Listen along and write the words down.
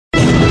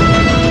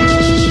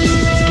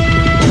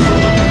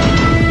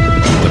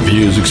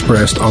views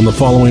expressed on the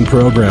following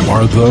program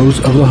are those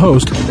of the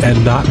host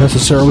and not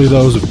necessarily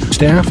those of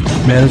staff,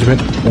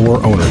 management,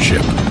 or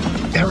ownership.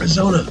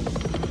 Arizona,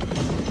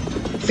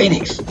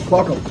 Phoenix,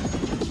 welcome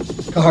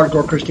to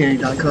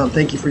HardcoreChristianity.com.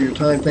 Thank you for your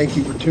time. Thank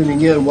you for tuning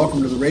in.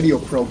 Welcome to the radio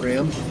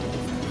program.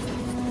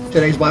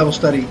 Today's Bible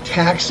study,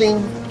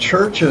 Taxing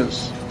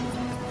Churches.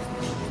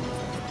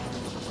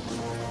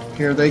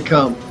 Here they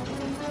come.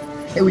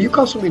 Hey, will you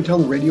call somebody and tell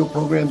them the radio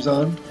program's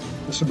on?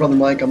 This is Brother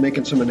Mike. I'm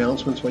making some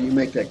announcements while you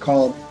make that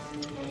call.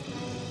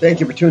 Thank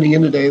you for tuning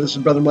in today. This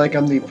is Brother Mike.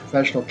 I'm the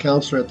professional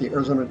counselor at the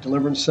Arizona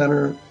Deliverance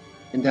Center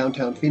in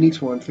downtown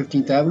Phoenix. We're on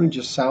 15th Avenue,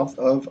 just south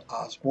of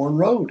Osborne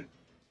Road.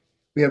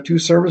 We have 2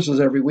 services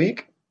every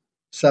week,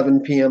 7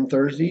 p.m.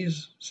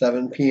 Thursdays,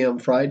 7 p.m.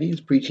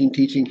 Fridays, preaching,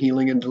 teaching,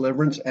 healing, and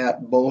deliverance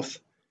at both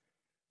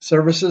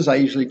services. I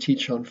usually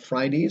teach on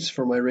Fridays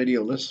for my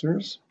radio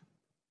listeners.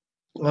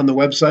 On the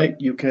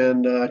website, you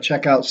can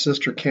check out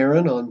Sister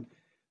Karen on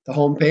the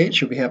homepage.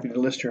 She'll be happy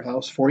to list your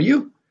house for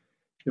you.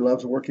 She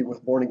loves working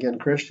with born-again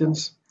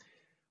Christians.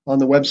 On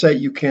the website,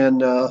 you can,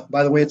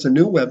 by the way, it's a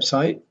new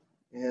website,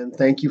 and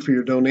thank you for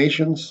your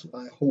donations.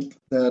 I hope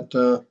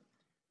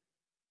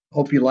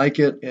you like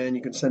it, and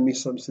you can send me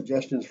some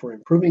suggestions for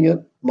improving it.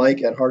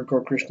 Mike at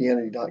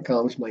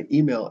hardcorechristianity.com is my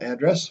email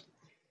address.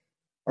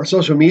 Our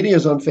social media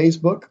is on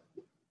Facebook.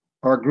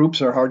 Our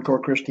groups are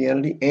Hardcore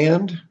Christianity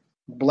and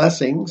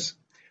Blessings.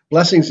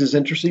 Blessings is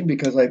interesting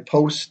because I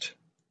post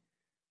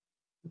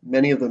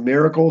many of the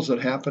miracles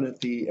that happen at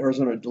the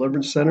Arizona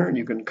Deliverance Center, and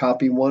you can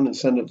copy one and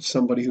send it to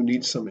somebody who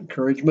needs some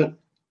encouragement.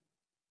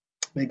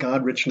 May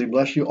God richly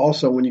bless you.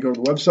 Also, when you go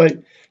to the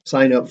website,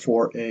 sign up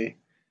for a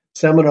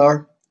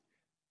seminar.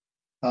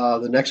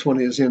 The next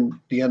one is in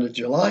the end of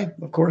July,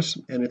 of course,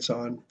 and it's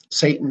on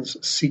Satan's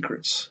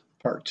Secrets,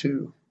 Part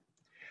 2.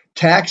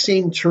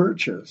 Taxing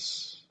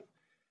churches.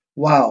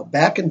 Wow,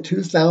 back in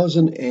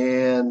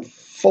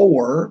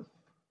 2004,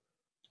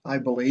 I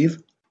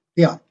believe.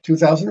 Yeah,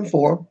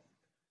 2004.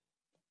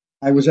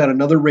 I was at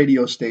another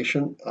radio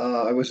station.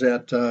 I was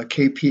at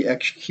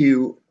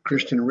KPXQ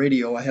Christian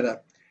Radio. I had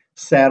a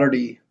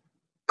Saturday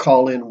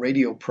call-in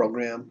radio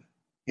program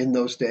in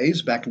those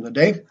days, back in the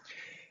day.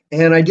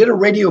 And I did a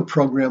radio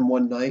program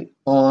one night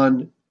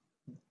on,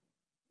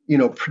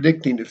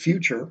 predicting the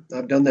future.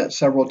 I've done that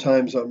several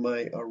times on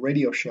my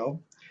radio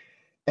show.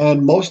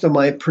 And most of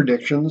my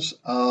predictions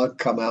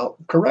come out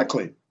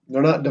correctly.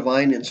 They're not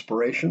divine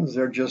inspirations.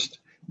 They're just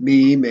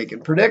me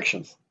making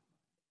predictions.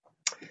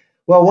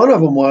 Well, one of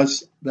them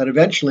was that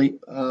eventually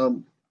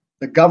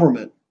the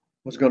government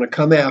was going to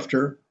come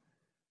after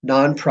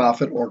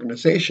nonprofit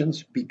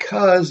organizations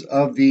because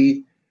of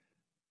the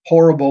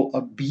horrible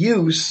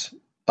abuse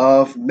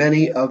of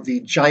many of the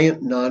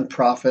giant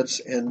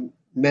nonprofits and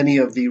many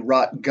of the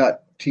rot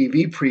gut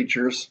TV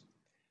preachers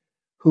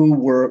who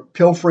were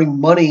pilfering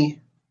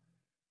money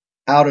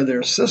out of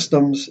their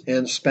systems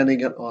and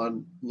spending it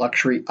on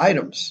luxury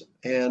items.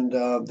 And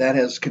that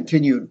has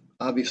continued,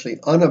 obviously,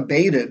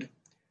 unabated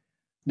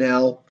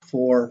now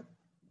for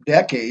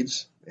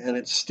decades, and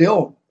it's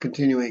still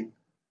continuing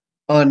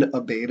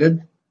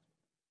unabated.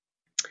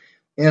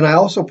 And I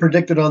also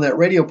predicted on that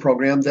radio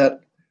program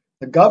that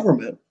the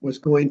government was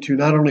going to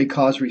not only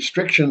cause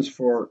restrictions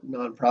for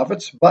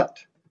nonprofits, but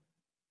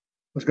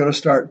was going to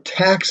start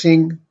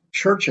taxing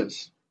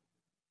churches.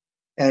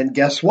 And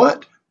guess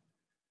what?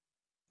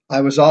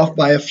 I was off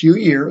by a few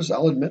years,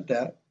 I'll admit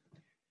that.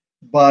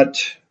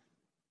 But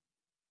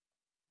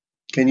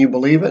can you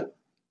believe it?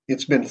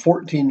 It's been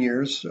 14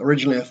 years.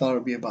 Originally, I thought it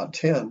would be about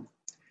 10.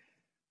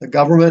 The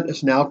government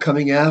is now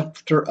coming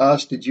after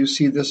us. Did you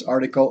see this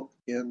article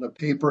in the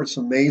paper? It's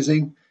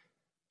amazing.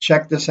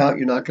 Check this out.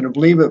 You're not going to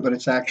believe it, but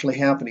it's actually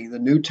happening. The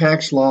new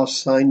tax law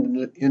signed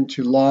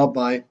into law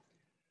by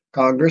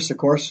Congress, of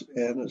course,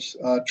 and it's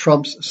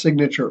Trump's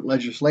signature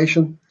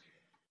legislation.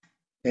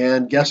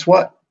 And guess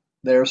what?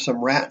 There's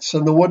some rats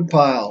in the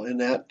woodpile in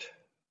that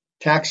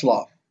tax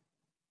law.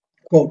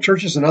 Quote,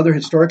 churches and other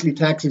historically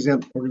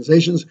tax-exempt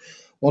organizations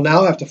will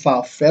now have to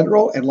file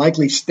federal and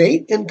likely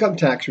state income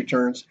tax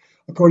returns,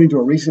 according to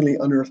a recently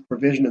unearthed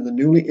provision in the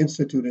newly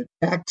instituted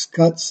Tax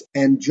Cuts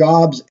and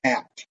Jobs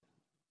Act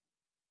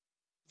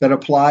that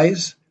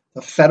applies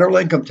the federal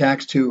income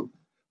tax to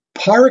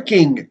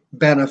parking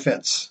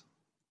benefits.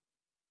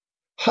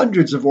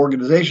 Hundreds of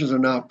organizations are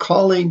now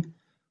calling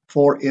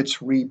for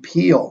its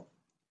repeal.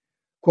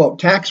 Quote,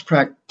 tax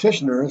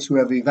practitioners who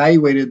have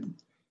evaluated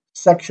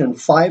Section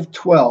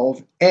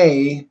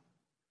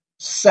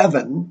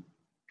 512A.7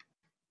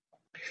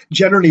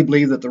 generally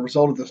believe that the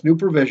result of this new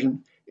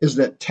provision is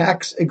that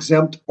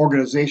tax-exempt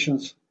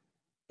organizations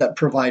that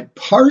provide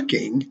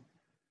parking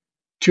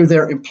to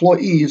their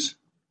employees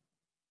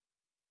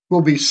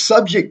will be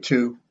subject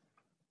to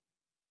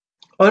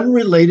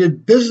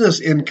unrelated business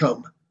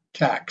income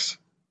tax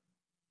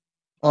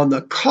on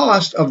the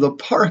cost of the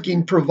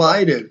parking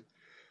provided.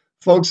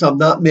 Folks, I'm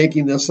not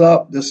making this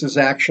up. This is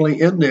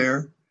actually in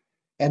there,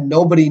 and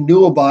nobody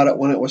knew about it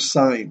when it was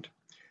signed.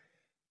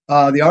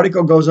 The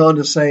article goes on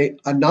to say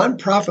a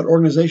nonprofit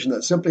organization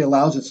that simply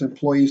allows its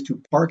employees to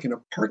park in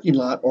a parking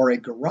lot or a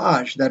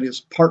garage that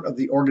is part of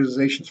the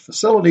organization's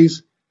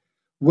facilities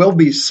will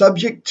be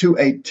subject to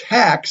a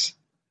tax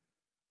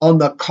on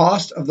the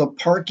cost of the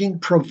parking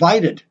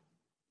provided.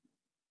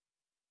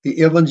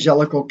 The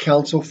Evangelical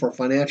Council for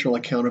Financial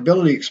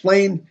Accountability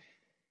explained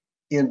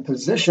in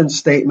position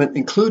statement,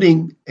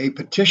 including a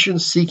petition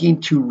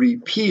seeking to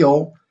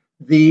repeal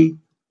the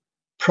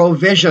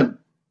provision.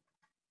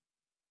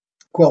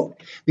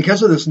 Quote,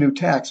 because of this new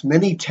tax,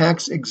 many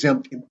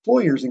tax-exempt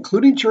employers,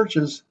 including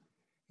churches,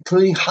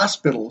 including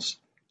hospitals,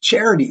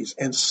 charities,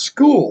 and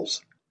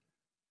schools,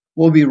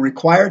 will be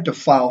required to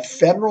file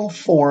federal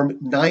Form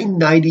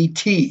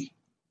 990-T,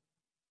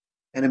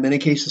 and in many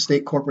cases,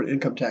 state corporate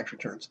income tax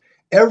returns,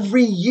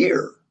 every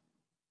year,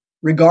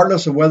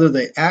 regardless of whether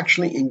they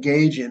actually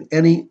engage in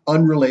any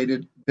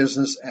unrelated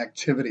business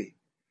activity.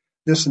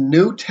 This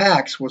new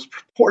tax was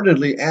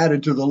purportedly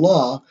added to the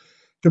law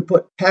to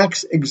put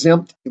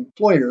tax-exempt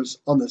employers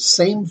on the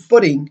same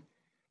footing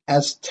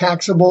as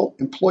taxable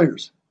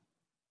employers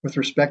with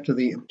respect to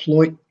the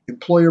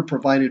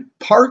employer-provided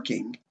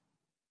parking,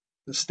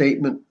 the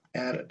statement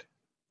added.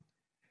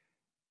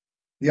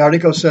 The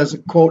article says,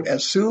 quote,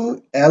 as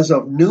soon as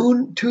of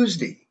noon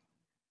Tuesday,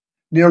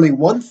 nearly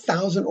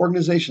 1,000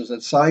 organizations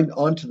had signed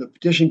on to the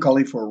petition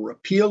calling for a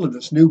repeal of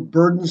this new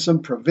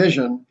burdensome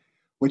provision,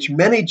 which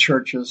many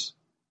churches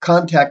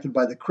contacted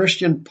by the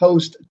Christian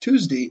Post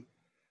Tuesday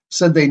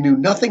said they knew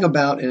nothing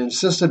about and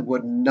insisted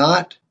would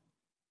not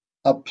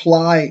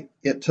apply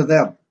it to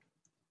them.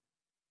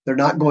 They're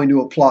not going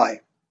to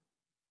apply.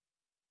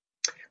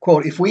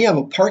 Quote, if we have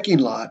a parking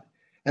lot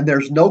and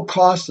there's no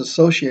cost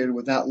associated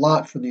with that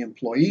lot for the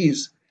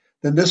employees,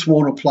 then this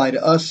won't apply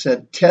to us,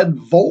 said Ted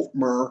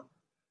Voltmer,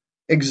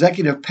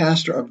 executive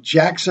pastor of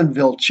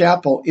Jacksonville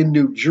Chapel in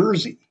New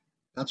Jersey.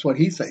 That's what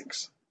he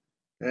thinks.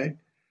 Okay?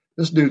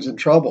 This dude's in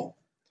trouble.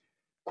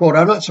 Quote,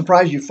 I'm not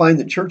surprised you find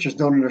that churches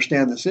don't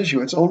understand this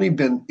issue. It's only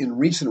been in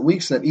recent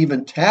weeks that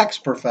even tax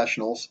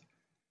professionals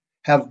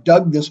have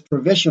dug this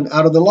provision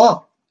out of the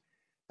law,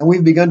 and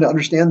we've begun to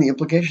understand the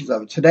implications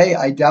of it. Today,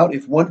 I doubt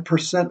if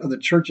 1% of the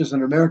churches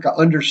in America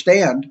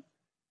understand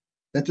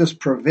that this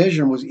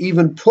provision was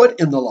even put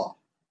in the law.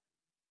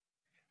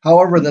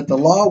 However, that the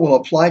law will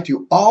apply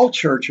to all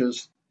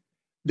churches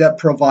that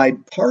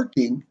provide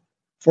parking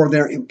for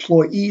their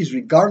employees,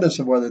 regardless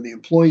of whether the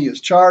employee is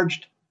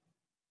charged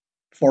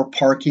for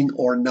parking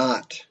or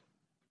not.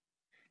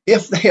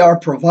 If they are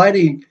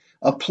providing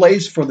a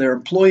place for their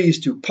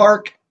employees to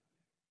park,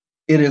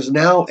 it is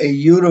now a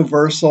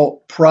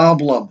universal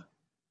problem.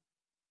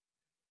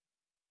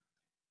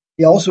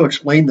 He also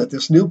explained that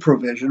this new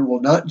provision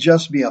will not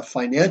just be a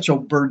financial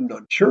burden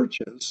on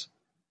churches,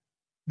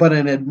 but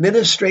an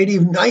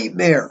administrative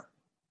nightmare.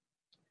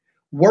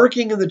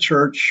 Working in the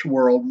church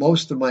world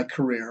most of my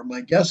career,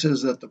 my guess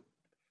is that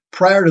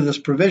prior to this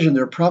provision,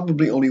 there are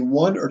probably only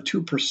 1 or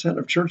 2%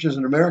 of churches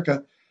in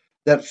America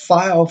that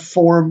file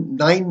Form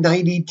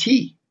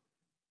 990-T.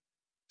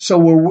 So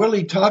we're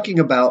really talking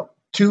about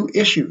two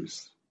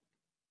issues,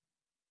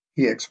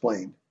 he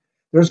explained.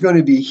 There's going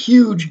to be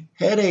huge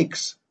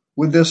headaches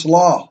with this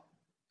law.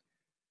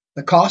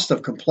 The cost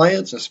of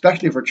compliance,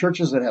 especially for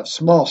churches that have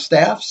small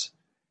staffs,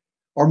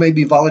 or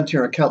maybe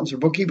volunteer accountants or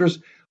bookkeepers,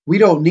 we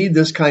don't need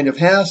this kind of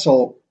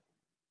hassle,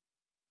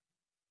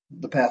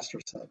 the pastor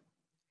said.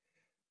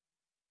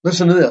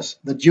 Listen to this.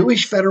 The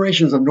Jewish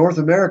Federations of North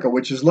America,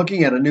 which is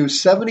looking at a new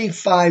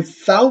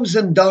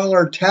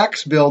 $75,000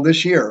 tax bill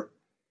this year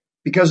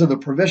because of the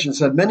provision,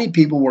 said many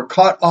people were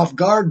caught off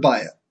guard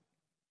by it.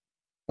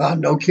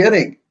 No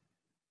kidding.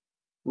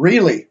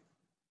 Really.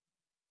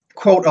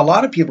 Quote, a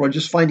lot of people are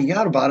just finding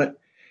out about it,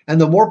 and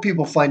the more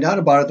people find out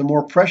about it, the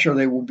more pressure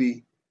they will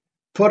be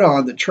put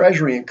on the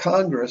Treasury and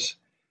Congress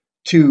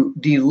to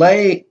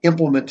delay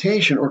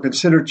implementation or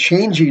consider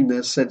changing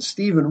this, said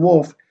Stephen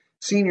Wolf,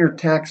 Senior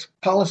Tax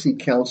Policy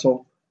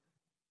Counsel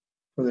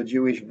for the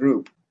Jewish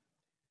group.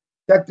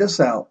 Check this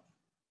out.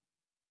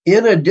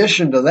 In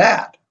addition to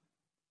that,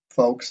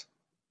 folks,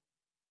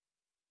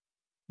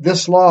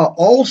 this law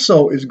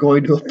also is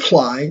going to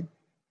apply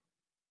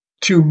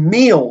to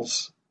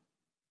meals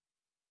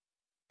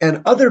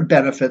and other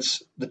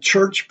benefits the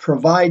church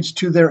provides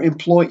to their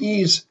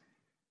employees,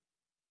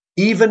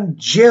 even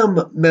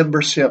gym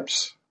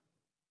memberships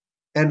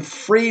and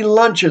free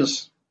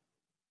lunches.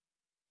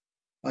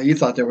 You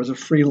thought there was a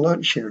free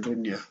lunch here,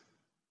 didn't you?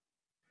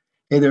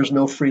 Hey, there's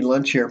no free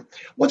lunch here.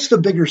 What's the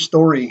bigger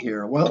story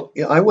here? Well,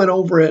 I went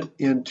over it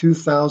in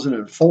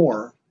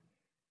 2004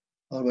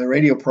 on my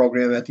radio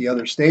program at the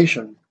other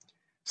station.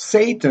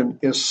 Satan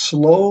is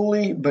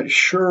slowly but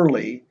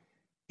surely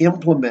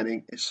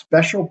implementing a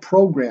special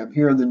program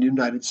here in the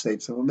United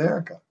States of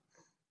America.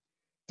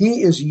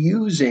 He is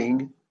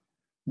using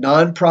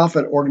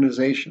nonprofit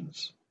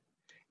organizations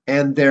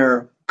and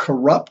their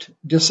corrupt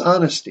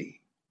dishonesty.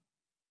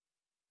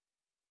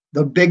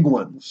 The big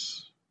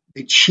ones,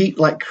 they cheat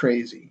like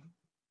crazy.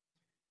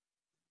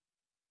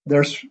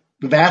 The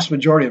vast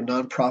majority of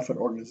nonprofit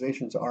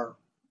organizations are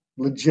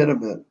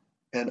legitimate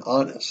and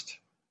honest.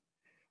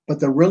 But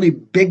the really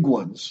big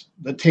ones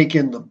that take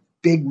in the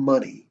big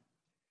money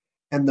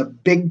and the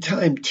big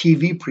time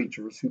TV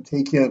preachers who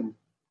take in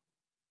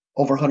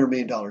over $100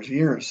 million a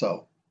year or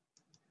so,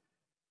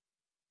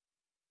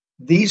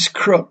 these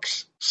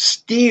crooks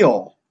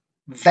steal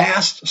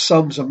vast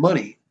sums of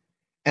money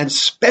and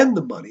spend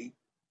the money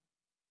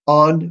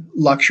on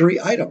luxury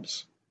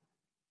items.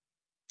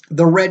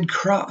 The Red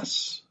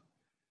Cross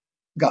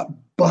got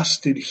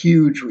busted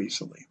huge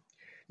recently.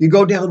 You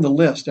go down the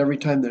list every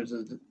time there's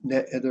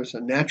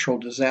a natural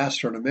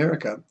disaster in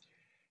America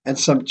and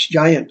some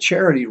giant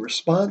charity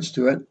responds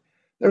to it,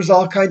 there's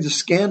all kinds of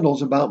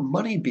scandals about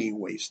money being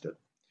wasted.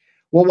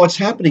 Well, what's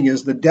happening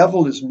is the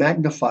devil is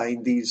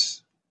magnifying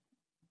these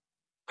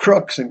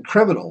crooks and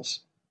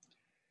criminals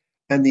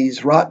and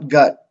these rot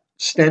gut,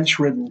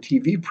 stench-ridden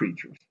TV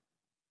preachers.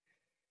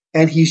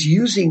 And he's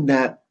using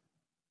that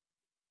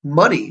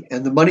money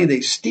and the money they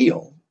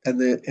steal and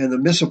the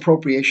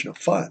misappropriation of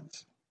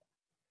funds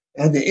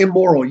and the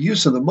immoral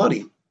use of the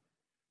money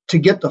to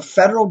get the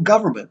federal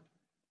government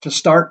to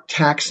start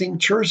taxing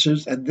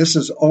churches, and this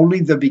is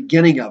only the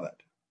beginning of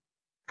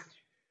it.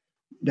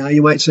 Now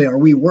you might say, are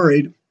we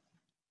worried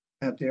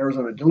at the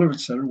Arizona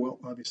Deliverance Center? Well,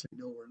 obviously,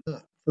 no, we're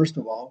not. First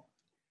of all,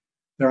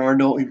 there are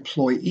no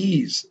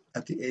employees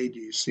at the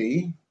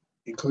ADC,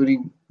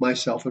 including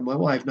myself and my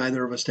wife.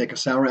 Neither of us take a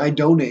salary. I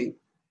donate,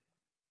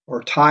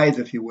 or tithe,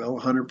 if you will,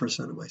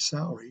 100% of my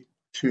salary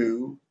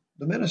to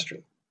the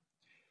ministry.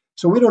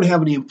 So we don't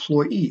have any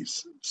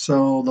employees.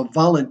 So the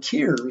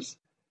volunteers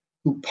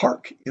who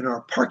park in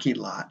our parking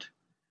lot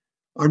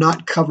are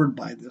not covered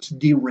by this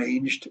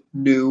deranged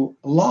new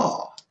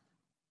law.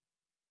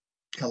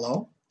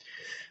 Hello?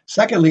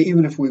 Secondly,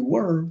 even if we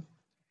were,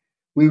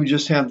 we would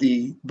just have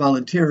the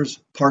volunteers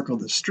park on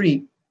the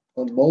street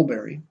on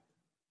Mulberry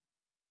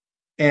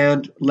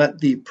and let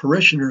the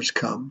parishioners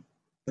come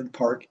and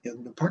park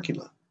in the parking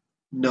lot.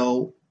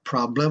 No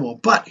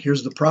problemo. But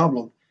here's the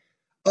problem.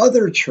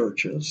 Other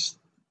churches,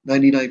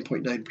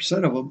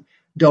 99.9% of them,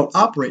 don't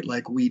operate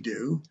like we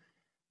do.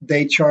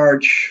 They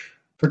charge,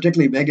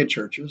 particularly mega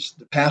churches,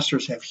 the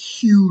pastors have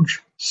huge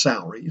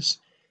salaries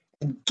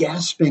and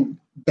gasping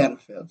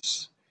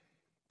benefits.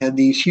 And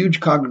these huge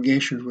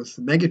congregations with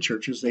the mega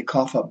churches, they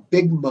cough up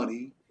big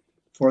money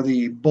for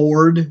the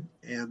board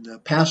and the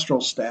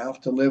pastoral staff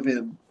to live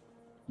in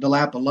the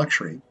lap of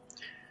luxury.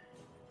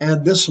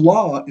 And this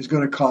law is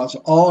going to cause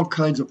all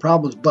kinds of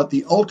problems. But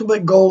the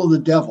ultimate goal of the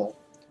devil,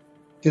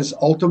 his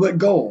ultimate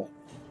goal,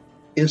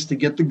 is to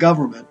get the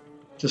government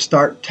to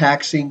start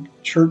taxing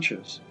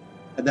churches.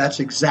 And that's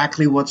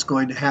exactly what's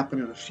going to happen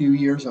in a few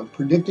years. I'm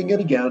predicting it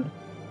again.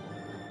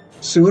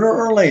 Sooner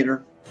or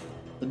later,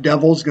 the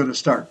devil's going to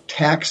start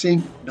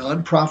taxing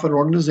nonprofit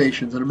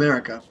organizations in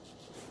America,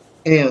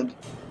 and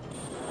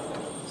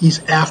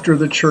he's after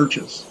the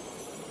churches.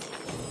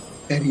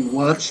 And he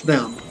wants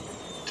them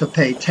to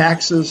pay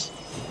taxes,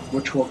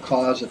 which will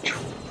cause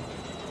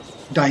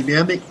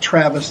dynamic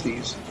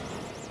travesties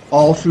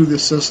all through the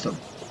system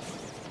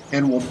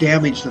and will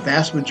damage the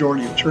vast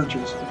majority of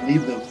churches and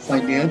leave them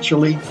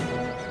financially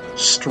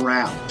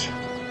strapped.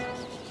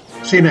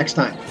 See you next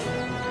time.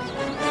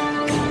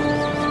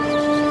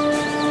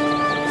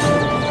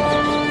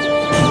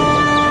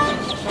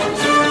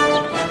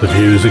 The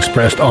views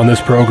expressed on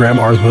this program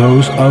are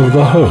those of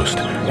the host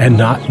and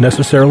not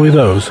necessarily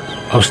those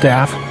of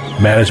staff,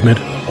 management,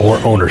 or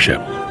ownership.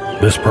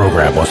 This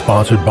program was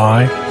sponsored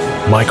by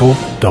Michael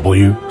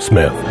W.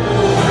 Smith.